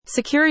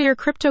Secure your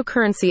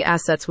cryptocurrency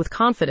assets with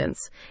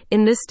confidence.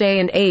 In this day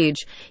and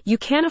age, you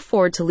can't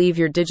afford to leave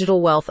your digital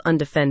wealth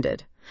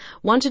undefended.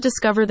 Want to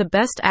discover the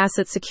best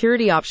asset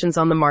security options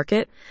on the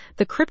market?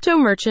 The Crypto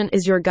Merchant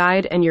is your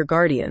guide and your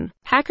guardian.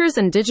 Hackers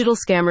and digital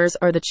scammers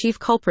are the chief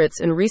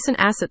culprits in recent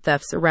asset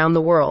thefts around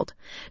the world.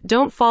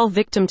 Don't fall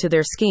victim to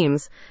their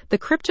schemes. The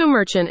Crypto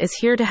Merchant is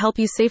here to help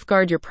you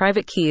safeguard your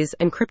private keys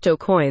and crypto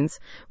coins,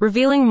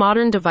 revealing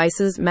modern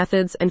devices,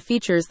 methods, and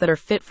features that are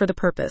fit for the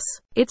purpose.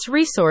 Its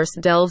resource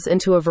delves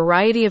into a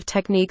variety of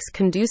techniques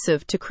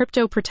conducive to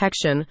crypto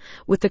protection,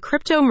 with the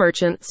Crypto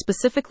Merchant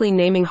specifically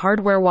naming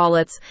hardware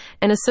wallets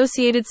and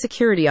associated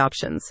security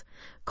options.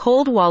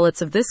 Cold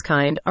wallets of this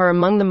kind are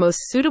among the most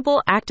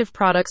suitable active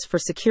products for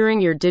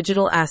securing your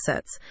digital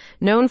assets,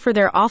 known for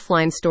their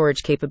offline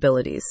storage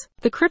capabilities.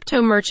 The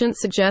Crypto Merchant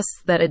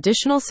suggests that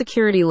additional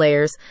security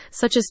layers,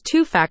 such as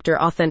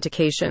two-factor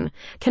authentication,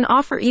 can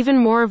offer even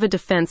more of a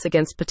defense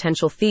against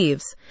potential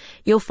thieves.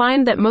 You'll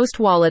find that most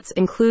wallets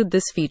include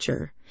this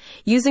feature,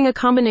 using a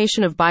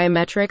combination of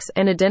biometrics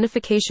and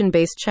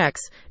identification-based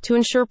checks to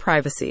ensure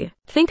privacy.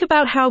 Think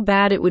about how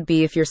bad it would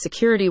be if your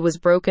security was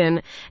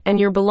broken and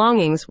your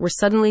belongings were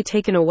suddenly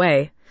taken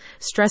away.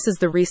 Stresses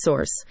the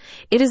resource.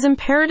 It is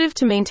imperative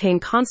to maintain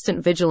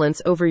constant vigilance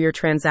over your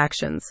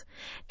transactions.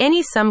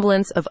 Any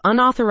semblance of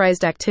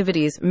unauthorized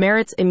activities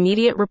merits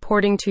immediate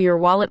reporting to your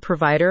wallet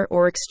provider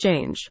or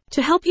exchange.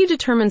 To help you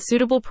determine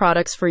suitable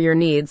products for your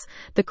needs,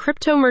 the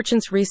Crypto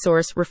Merchant's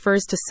resource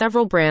refers to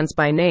several brands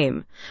by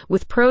name,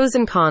 with pros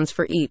and cons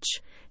for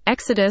each.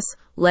 Exodus,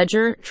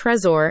 Ledger,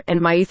 Trezor, and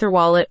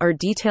MyEtherWallet are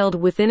detailed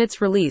within its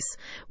release,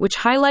 which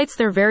highlights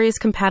their various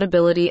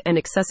compatibility and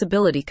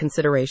accessibility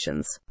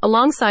considerations.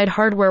 Alongside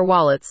hardware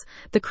wallets,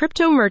 the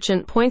Crypto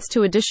Merchant points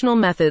to additional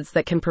methods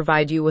that can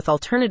provide you with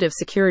alternative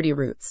security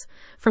routes.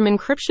 From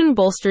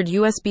encryption-bolstered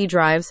USB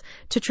drives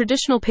to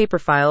traditional paper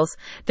files,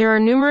 there are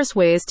numerous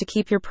ways to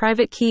keep your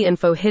private key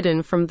info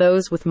hidden from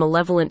those with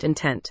malevolent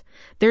intent.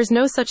 There's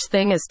no such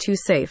thing as too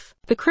safe.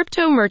 The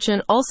Crypto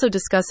Merchant also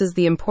discusses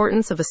the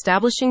importance of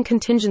establishing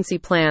contingency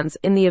plans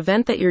in the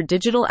event that your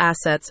digital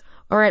assets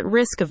are at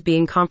risk of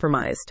being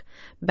compromised.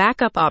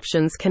 Backup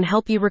options can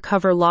help you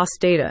recover lost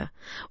data,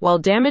 while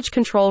damage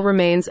control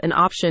remains an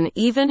option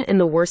even in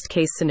the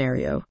worst-case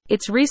scenario.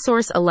 Its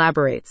resource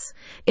elaborates.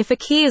 If a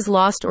key is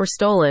lost or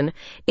stolen,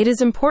 it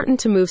is important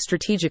to move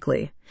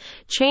strategically.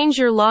 Change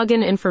your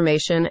login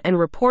information and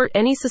report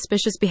any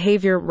suspicious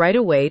behavior right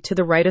away to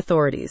the right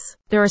authorities.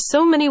 There are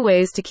so many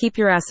ways to keep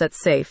your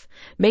assets safe.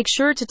 Make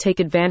sure to take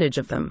advantage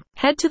of them.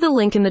 Head to the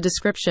link in the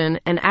description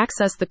and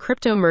access the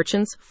Crypto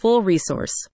Merchant's full resource.